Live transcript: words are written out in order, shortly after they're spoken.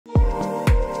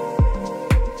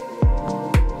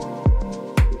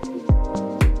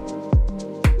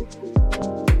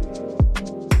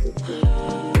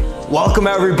Welcome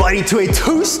everybody to a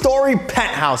two-story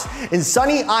penthouse in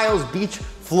Sunny Isles Beach,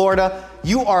 Florida.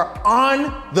 You are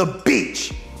on the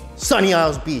beach, Sunny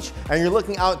Isles Beach, and you're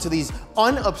looking out to these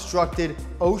unobstructed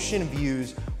ocean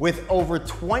views with over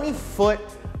 20-foot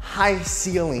high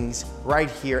ceilings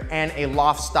right here and a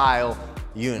loft style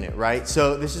unit, right?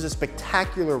 So this is a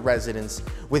spectacular residence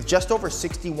with just over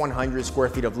 6,100 square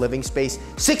feet of living space,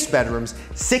 6 bedrooms,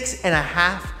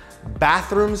 6.5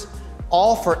 bathrooms,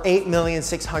 all for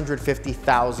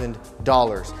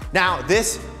 $8,650,000. Now,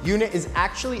 this unit is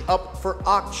actually up for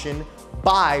auction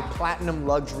by Platinum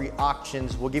Luxury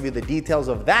Auctions. We'll give you the details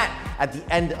of that at the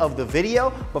end of the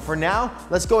video. But for now,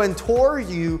 let's go and tour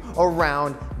you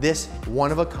around this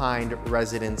one-of-a-kind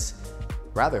residence,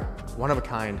 rather,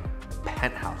 one-of-a-kind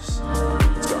penthouse.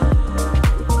 Let's go.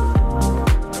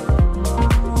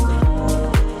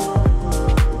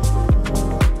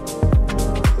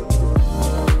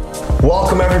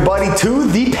 Welcome everybody to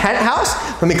the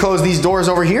penthouse. Let me close these doors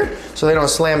over here so they don't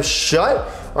slam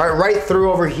shut. All right, right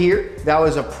through over here, that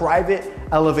was a private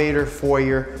elevator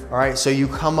foyer. All right, so you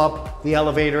come up the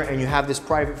elevator and you have this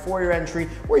private foyer entry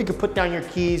where you can put down your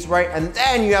keys, right? And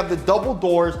then you have the double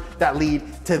doors that lead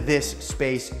to this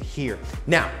space here.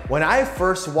 Now, when I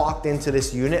first walked into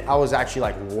this unit, I was actually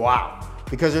like, wow.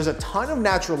 Because there's a ton of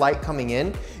natural light coming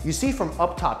in. You see from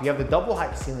up top, you have the double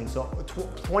height ceiling, so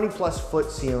 20+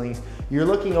 foot ceilings. You're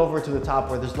looking over to the top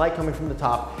where there's light coming from the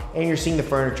top and you're seeing the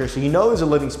furniture, so you know there's a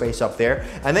living space up there.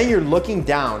 And then you're looking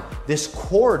down this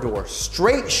corridor,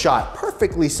 straight shot,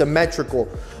 perfectly symmetrical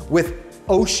with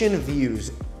ocean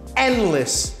views,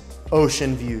 endless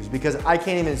ocean views, because I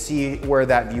can't even see where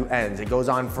that view ends. It goes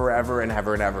on forever and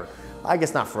ever and ever. I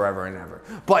guess not forever and ever,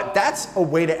 but that's a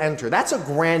way to enter. That's a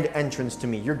grand entrance to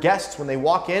me. Your guests, when they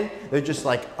walk in, they're just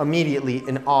like immediately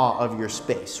in awe of your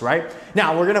space, right?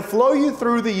 Now, we're gonna flow you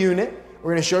through the unit.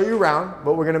 We're gonna show you around,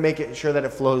 but we're gonna make it sure that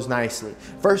it flows nicely.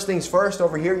 First things first,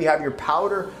 over here, you have your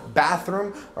powder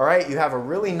bathroom, all right? You have a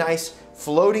really nice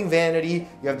floating vanity.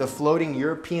 You have the floating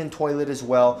European toilet as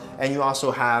well. And you also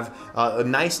have a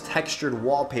nice textured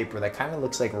wallpaper that kind of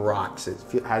looks like rocks.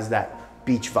 It has that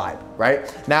beach vibe,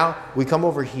 right? Now we come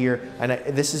over here and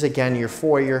this is again your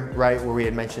foyer, right? Where we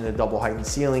had mentioned the double heightened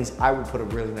ceilings. I would put a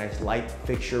really nice light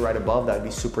fixture right above. That would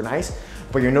be super nice.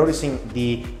 But you're noticing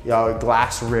the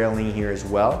glass railing here as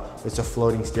well. It's a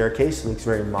floating staircase. It looks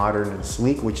very modern and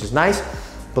sleek, which is nice.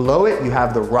 Below it, you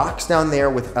have the rocks down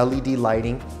there with LED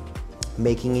lighting,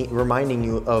 reminding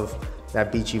you of that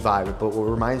beachy vibe. But what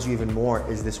reminds you even more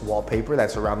is this wallpaper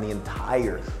that's around the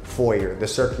entire foyer, the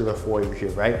circular foyer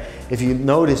here, right? If you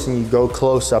notice and you go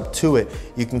close up to it,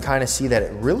 you can kind of see that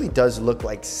it really does look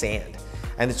like sand.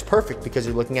 And it's perfect because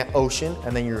you're looking at ocean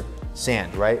and then you're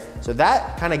sand, right? So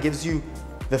that kind of gives you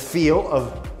the feel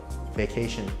of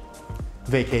vacation.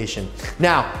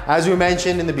 Now, as we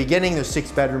mentioned in the beginning, there's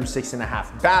 6 bedrooms,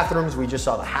 6.5 bathrooms. We just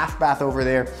saw the half bath over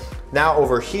there. Now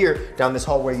over here, down this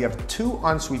hallway, you have 2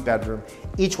 ensuite bedrooms.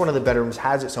 Each one of the bedrooms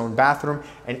has its own bathroom,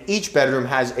 and each bedroom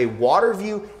has a water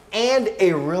view and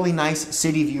a really nice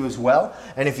city view as well.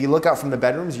 And if you look out from the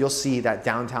bedrooms, you'll see that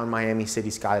downtown Miami city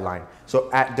skyline.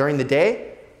 So during the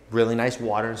day, really nice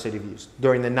water and city views.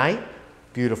 During the night,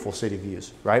 beautiful city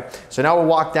views, right? So now we'll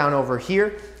walk down over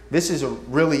here. This is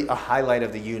really a highlight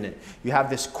of the unit. You have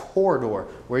this corridor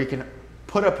where you can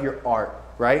put up your art,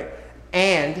 right?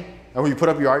 And when you put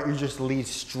up your art, you just lead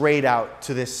straight out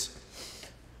to this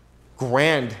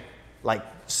grand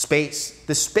space.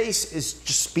 The space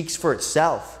just speaks for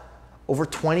itself. Over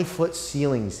 20-foot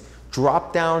ceilings,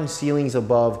 drop down ceilings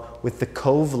above with the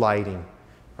cove lighting,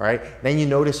 all right? Then you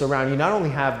notice around, you not only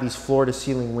have these floor to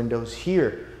ceiling windows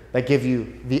here that give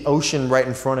you the ocean right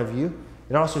in front of you,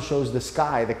 it also shows the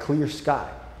sky, the clear sky.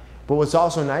 But what's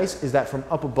also nice is that from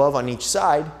up above on each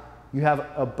side, you have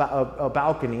a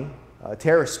balcony, a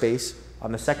terrace space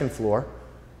on the 2nd floor.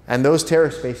 And those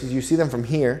terrace spaces, you see them from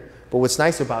here. But what's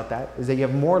nice about that is that you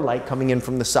have more light coming in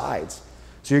from the sides.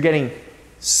 So you're getting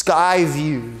sky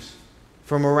views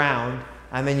from around,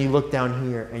 and then you look down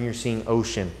here and you're seeing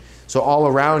ocean. So all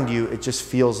around you, it just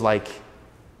feels like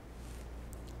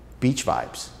beach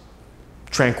vibes.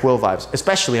 Tranquil vibes,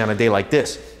 especially on a day like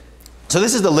this. So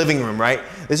this is the living room, right?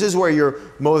 This is where you're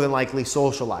more than likely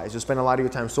socialize. You'll spend a lot of your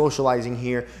time socializing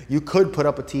here. You could put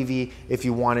up a TV if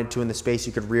you wanted to in the space.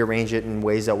 You could rearrange it in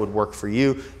ways that would work for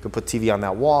you. You could put TV on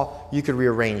that wall. You could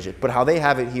rearrange it. But how they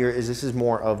have it here is this is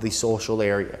more of the social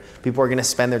area. People are gonna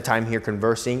spend their time here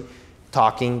conversing,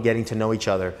 talking, getting to know each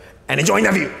other, and enjoying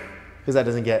the view, because that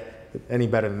doesn't get any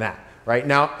better than that, right?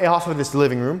 Now, off of this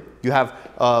living room, you have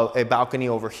a balcony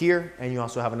over here, and you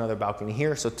also have another balcony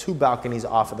here. So 2 balconies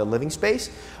off of the living space,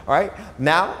 all right?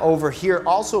 Now, over here,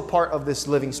 also part of this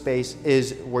living space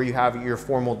is where you have your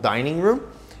formal dining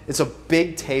room. It's a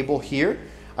big table here.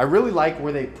 I really like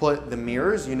where they put the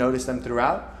mirrors. You notice them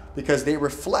throughout because they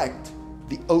reflect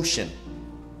the ocean.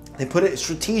 They put it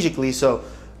strategically, so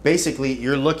basically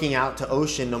you're looking out to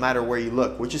ocean no matter where you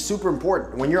look, which is super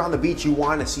important. When you're on the beach, you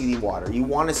want to see the water. You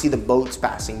want to see the boats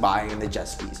passing by and the jet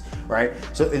skis, right?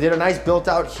 So they did a nice built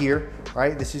out here,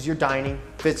 right? This is your dining,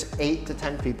 fits 8 to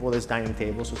 10 people, this dining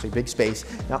table, so it's a big space.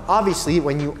 Now, obviously,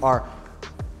 when you are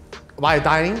by a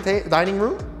dining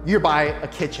room, you're by a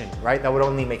kitchen, right? That would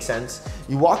only make sense.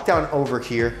 You walk down over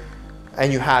here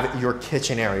and you have your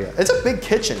kitchen area. It's a big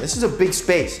kitchen. This is a big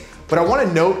space, but I want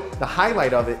to note the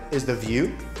highlight of it is the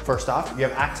view. First off, you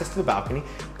have access to the balcony,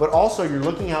 but also you're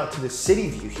looking out to the city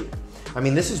view here. I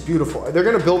mean, this is beautiful. They're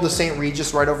gonna build the St.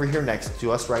 Regis right over here next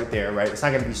to us right there, right? It's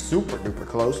not gonna be super duper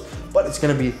close, but it's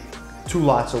gonna be 2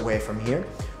 lots away from here,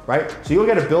 right? So you'll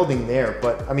get a building there,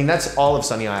 but I mean, that's all of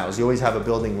Sunny Isles. You always have a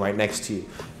building right next to you.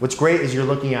 What's great is you're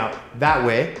looking out that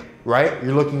way, right?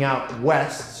 You're looking out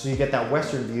west, so you get that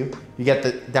western view, you get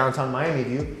the downtown Miami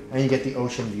view, and you get the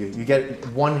ocean view. You get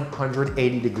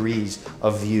 180 degrees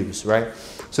of views, right?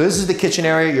 So this is the kitchen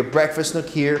area, your breakfast nook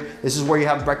here. This is where you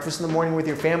have breakfast in the morning with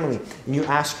your family, and you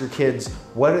ask your kids,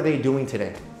 what are they doing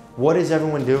today? What is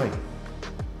everyone doing?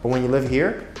 But when you live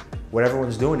here, what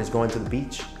everyone's doing is going to the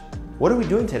beach. What are we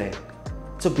doing today?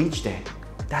 It's a beach day.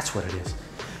 That's what it is.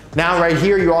 Now right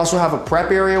here, you also have a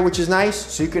prep area, which is nice.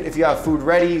 So you could, if you have food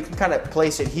ready, you can kind of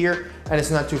place it here and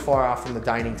it's not too far off from the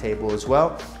dining table as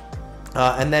well.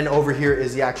 And then over here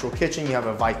is the actual kitchen. You have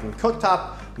a Viking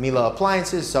cooktop, MIELLE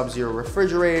appliances, SUBZERO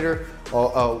refrigerator,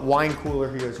 a wine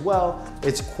cooler here as well.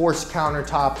 It's quartz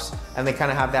countertops and they kind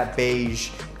of have that beige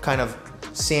kind of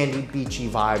sandy beachy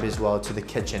vibe as well to the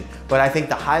kitchen. But I think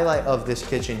the highlight of this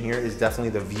kitchen here is definitely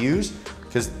the views,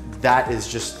 because that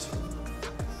is just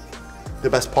the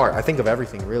best part, I think, of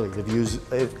everything really. The views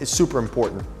is super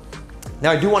important. Now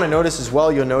I do want to notice as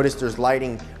well, you'll notice there's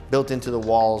lighting built into the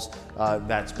walls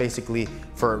that's basically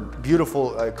for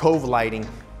beautiful cove lighting.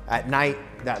 At night,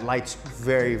 that lights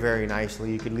very, very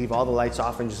nicely. You can leave all the lights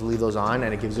off and just leave those on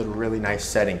and it gives it a really nice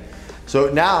setting. So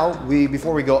now,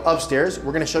 before we go upstairs,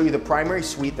 we're gonna show you the primary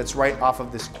suite that's right off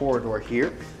of this corridor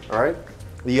here, all right?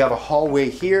 You have a hallway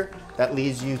here that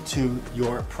leads you to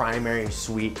your primary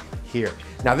suite here.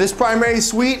 Now this primary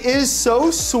suite is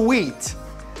so sweet,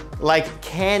 like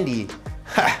candy.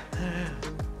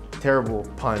 Terrible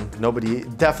pun. Nobody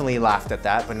definitely laughed at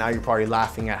that, but now you're probably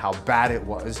laughing at how bad it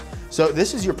was. So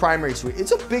this is your primary suite.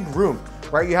 It's a big room,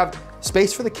 right? You have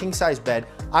space for the king size bed.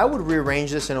 I would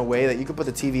rearrange this in a way that you could put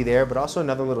the TV there, but also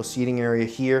another little seating area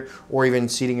here, or even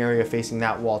seating area facing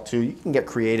that wall too. You can get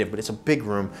creative, but it's a big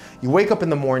room. You wake up in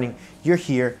the morning, you're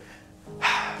here,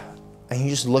 and you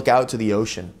just look out to the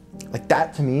ocean. Like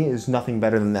that to me is nothing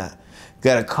better than that. You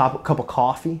got a cup of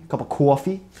coffee,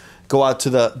 go out to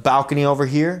the balcony over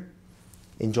here,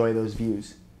 enjoy those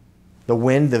views. The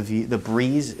wind, the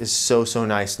breeze is so, so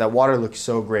nice. That water looks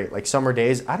so great. Like summer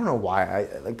days, I don't know why.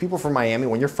 Like people from Miami,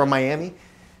 when you're from Miami,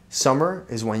 summer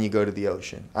is when you go to the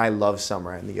ocean. I love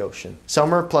summer and the ocean.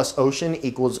 Summer plus ocean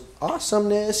equals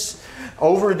awesomeness.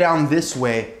 Over down this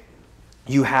way,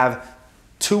 you have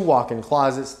 2 walk-in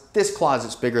closets. This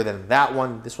closet's bigger than that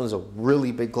one. This one's a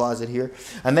really big closet here.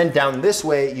 And then down this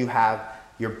way, you have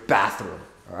your bathroom,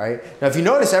 all right? Now, if you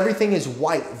notice, everything is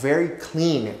white, very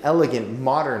clean, elegant,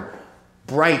 modern,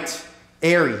 bright,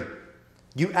 airy.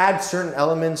 You add certain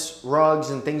elements, rugs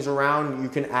and things around, you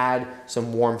can add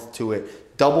some warmth to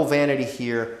it. Double vanity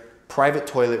here, private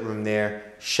toilet room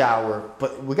there, shower,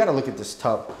 but we gotta look at this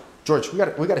tub. George, we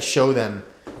gotta show them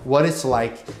what it's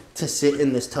like to sit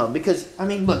in this tub, because, I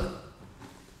mean, look,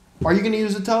 are you gonna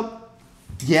use the tub?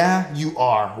 Yeah, you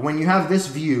are. When you have this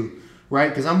view, right,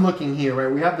 because I'm looking here,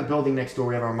 right, we have the building next door,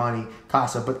 we have Armani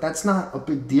Casa, but that's not a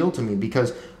big deal to me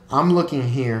because I'm looking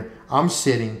here, I'm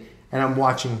sitting, and I'm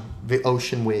watching the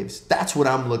ocean waves. That's what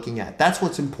I'm looking at. That's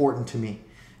what's important to me,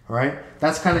 all right?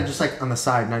 That's kind of just like on the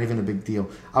side, not even a big deal.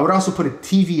 I would also put a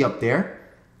TV up there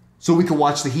so we could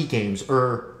watch the Heat games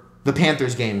or the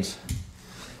Panthers games.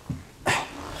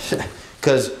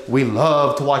 Because we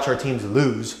love to watch our teams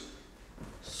lose.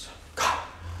 God.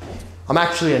 I'm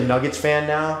actually a Nuggets fan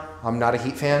now. I'm not a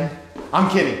Heat fan. I'm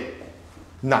kidding.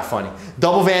 Not funny.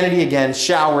 Double vanity again,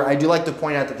 shower. I do like to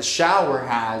point out that the shower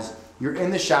has, you're in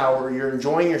the shower, you're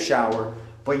enjoying your shower,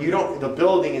 but you don't, the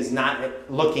building is not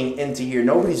looking into here.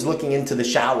 Nobody's looking into the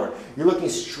shower. You're looking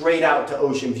straight out to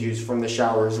ocean views from the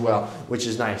shower as well, which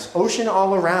is nice. Ocean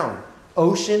all around.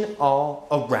 Ocean all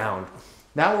around.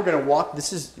 Now we're gonna walk,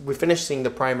 we finished seeing the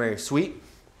primary suite.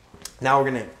 Now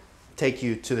we're gonna take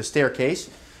you to the staircase.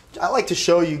 I like to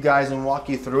show you guys and walk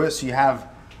you through it so you have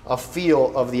a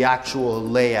feel of the actual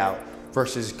layout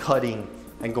versus cutting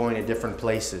and going to different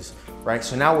places, right?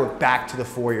 So now we're back to the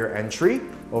foyer entry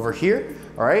over here,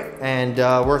 all right? And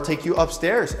we'll take you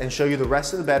upstairs and show you the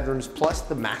rest of the bedrooms plus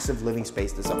the massive living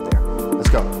space that's up there. Let's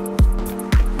go.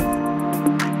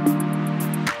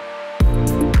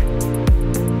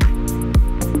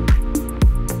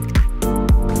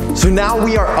 So now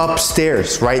we are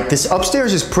upstairs, right? This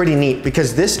upstairs is pretty neat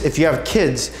because this, if you have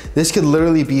kids, this could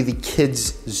literally be the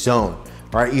kids zone,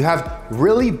 all right? You have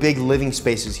really big living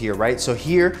spaces here, right? So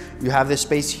here, you have this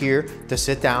space here to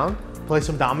sit down, play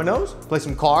some dominoes, play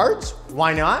some cards,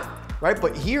 why not, right?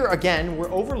 But here again,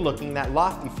 we're overlooking that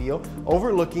lofty feel,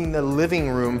 overlooking the living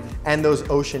room and those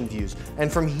ocean views.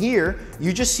 And from here,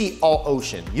 you just see all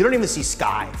ocean. You don't even see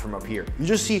sky from up here. You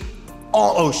just see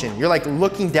all ocean. You're like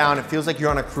looking down, it feels like you're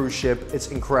on a cruise ship. It's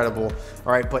incredible,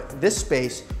 all right? But this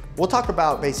space, we'll talk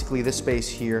about basically this space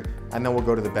here, and then we'll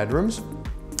go to the bedrooms.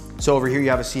 So over here, you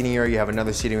have a seating area, you have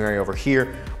another seating area over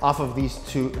here. Off of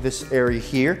this area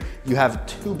here, you have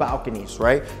 2 balconies,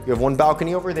 right? You have one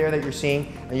balcony over there that you're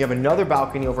seeing, and you have another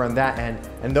balcony over on that end,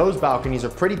 and those balconies are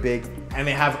pretty big, and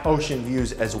they have ocean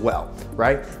views as well,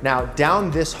 right? Now,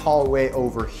 down this hallway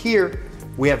over here,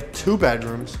 we have 2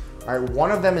 bedrooms. All right, one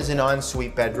of them is an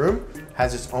ensuite bedroom,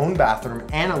 has its own bathroom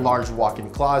and a large walk-in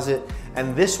closet.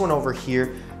 And this one over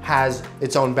here has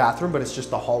its own bathroom, but it's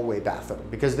just a hallway bathroom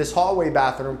because this hallway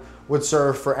bathroom would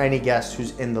serve for any guest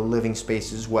who's in the living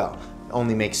space as well. It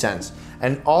only makes sense.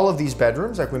 And all of these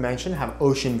bedrooms, like we mentioned, have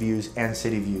ocean views and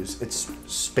city views. It's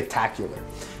spectacular.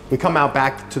 We come out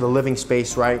back to the living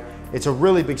space, right? It's a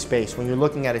really big space when you're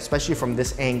looking at it, especially from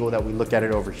this angle that we look at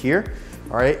it over here.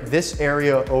 All right, this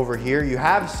area over here, you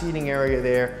have seating area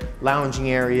there,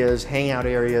 lounging areas, hangout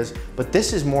areas, but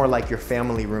this is more like your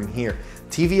family room here.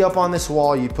 TV up on this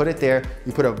wall, you put it there,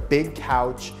 you put a big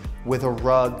couch with a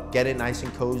rug, get it nice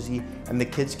and cozy, and the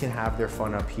kids can have their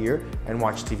fun up here and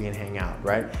watch TV and hang out,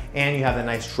 right? And you have a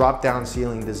nice drop down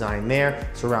ceiling design there,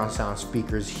 surround sound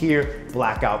speakers here,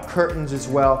 blackout curtains as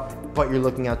well, but you're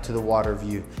looking out to the water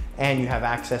view. And you have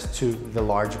access to the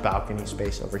large balcony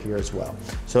space over here as well.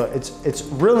 So it's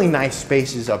really nice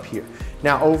spaces up here.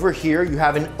 Now over here, you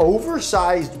have an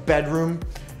oversized bedroom.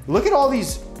 Look at all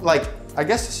these, like, I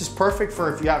guess this is perfect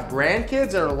for if you have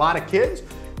grandkids or a lot of kids.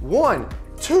 1,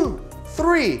 2,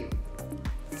 3,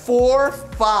 4,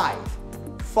 5.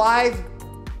 5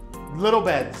 little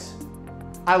beds.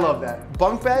 I love that.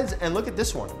 Bunk beds, and look at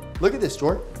this one. Look at this,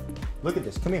 Jordan. Look at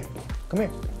this, come here, come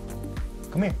here,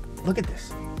 come here. Look at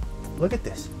this. Look at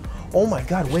this. Oh my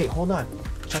God, wait, hold on.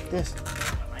 Check this.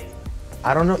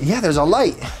 I don't know. Yeah, there's a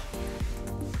light.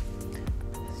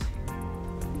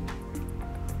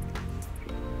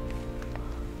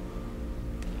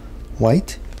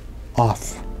 White,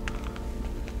 off.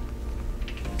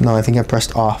 No, I think I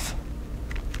pressed off.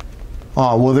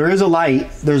 Oh, well, there is a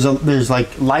light. There's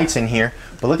like lights in here,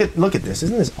 but look at this.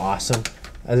 Isn't this awesome?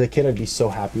 As a kid, I'd be so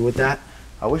happy with that.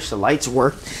 I wish the lights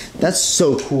worked. That's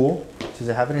so cool. Does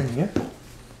it have it in here?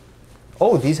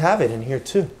 Oh, these have it in here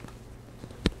too.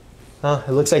 Huh,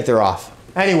 it looks like they're off.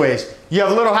 Anyways, you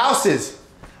have little houses.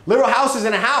 Little houses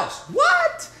in a house.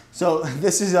 What? So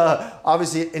this is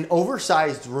obviously an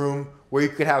oversized room where you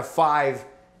could have 5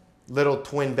 little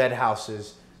twin bed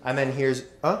houses. And then here's,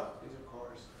 huh? These are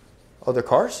cars. Oh, they're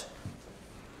cars?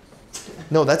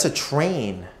 No, that's a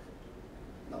train.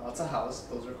 No, that's a house.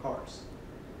 Those are cars.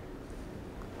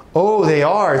 Oh, they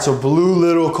are. It's a blue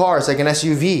little car. It's like an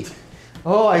SUV.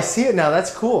 Oh, I see it now.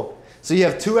 That's cool. So you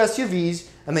have 2 SUVs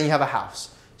and then you have a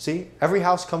house. See, every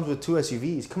house comes with 2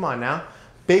 SUVs. Come on now.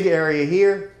 Big area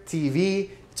here,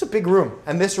 TV. It's a big room.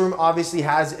 And this room obviously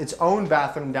has its own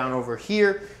bathroom down over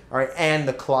here, all right, and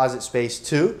the closet space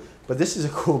too. But this is a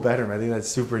cool bedroom. I think that's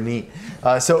super neat.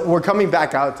 So we're coming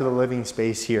back out to the living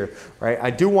space here, right?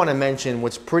 I do want to mention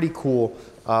what's pretty cool,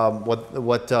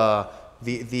 the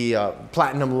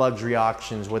Platinum Luxury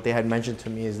Auctions, what they had mentioned to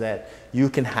me is that you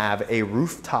can have a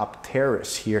rooftop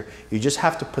terrace here. You just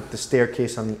have to put the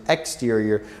staircase on the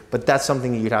exterior, but that's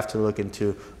something you'd have to look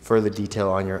into further detail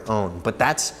on your own. But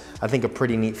that's, I think, a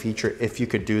pretty neat feature. If you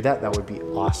could do that, that would be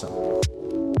awesome.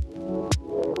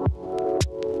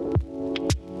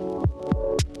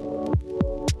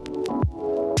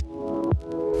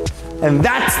 And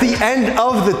that's the end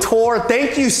of the tour.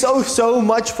 Thank you so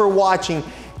much for watching.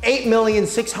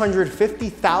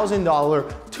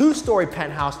 $8,650,000 2-story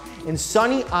penthouse in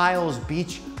Sunny Isles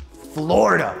Beach,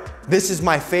 Florida. This is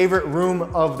my favorite room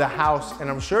of the house, and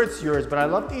I'm sure it's yours, but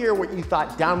I'd love to hear what you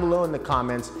thought down below in the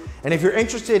comments. And if you're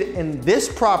interested in this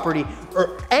property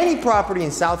or any property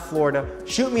in South Florida,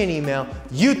 shoot me an email,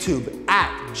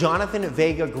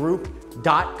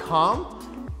 youtube@jonathanvegagroup.com.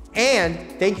 And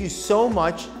thank you so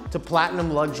much to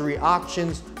Platinum Luxury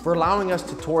Auctions for allowing us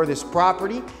to tour this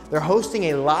property. They're hosting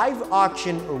a live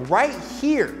auction right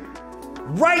here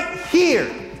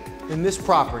in this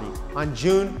property on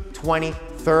June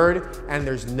 23rd, and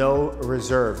there's no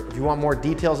reserve. If you want more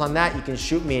details on that, you can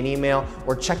shoot me an email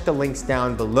or check the links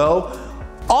down below.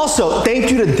 Also,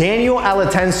 thank you to Daniel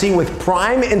Alatensi with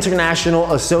Prime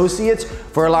International Associates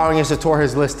for allowing us to tour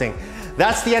his listing.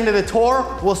 That's the end of the tour.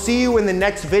 We'll see you in the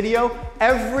next video.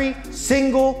 Every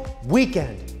single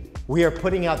weekend, we are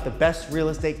putting out the best real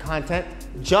estate content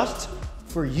just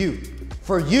for you.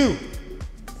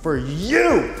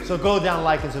 So go down,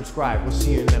 like, and subscribe. We'll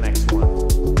see you in the next